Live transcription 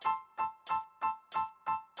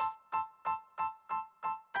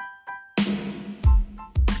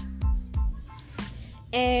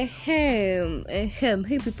Hey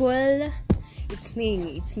people, it's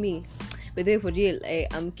me. By the way, for real,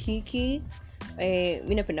 I'm Kiki.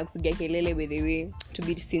 Mi napenda kupiga kelele, by the way, to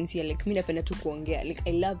be sincere, like mi napenda tu kuongea. Like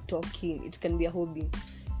I love talking, it can be a hobby.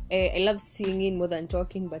 I love singing more than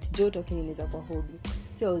talking, but talking is a hobby.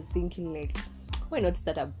 So I was thinking, like, why not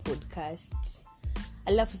start a podcast?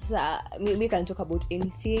 I love me can talk about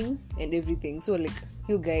anything and everything. So like,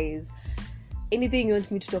 you guys, anything you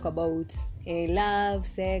want me to talk about, love,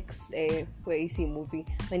 sex, where you see movie,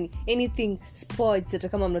 anything, sports,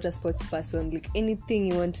 kama I'm not a sports person, like anything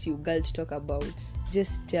you want you girl to talk about,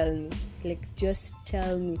 just tell me.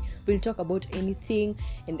 We'll talk about anything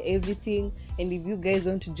and everything. And if you guys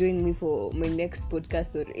want to join me for my next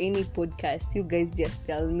podcast or any podcast, you guys just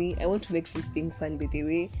tell me. I want to make this thing fun, by the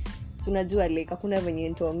way. So unajua like hakuna venye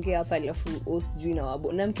nitaongea hapa alafu sijui na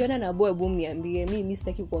wabo. Na mkiona na wabo mniambie, mimi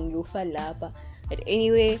sitaki kuongea ufala hapa. But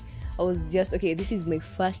anyway, I was just this is my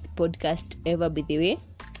first podcast ever, by the way.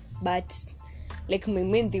 But like my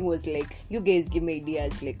main thing was like, you guys give me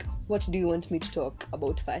ideas, like what do you want me to talk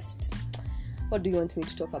about first? What do you want me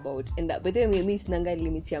to talk about? And by the way, mimi sinanga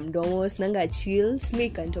limit ya mdomo, sinanga chills. Me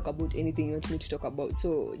can talk about anything you want me to talk about.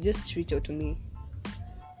 So just reach out to me.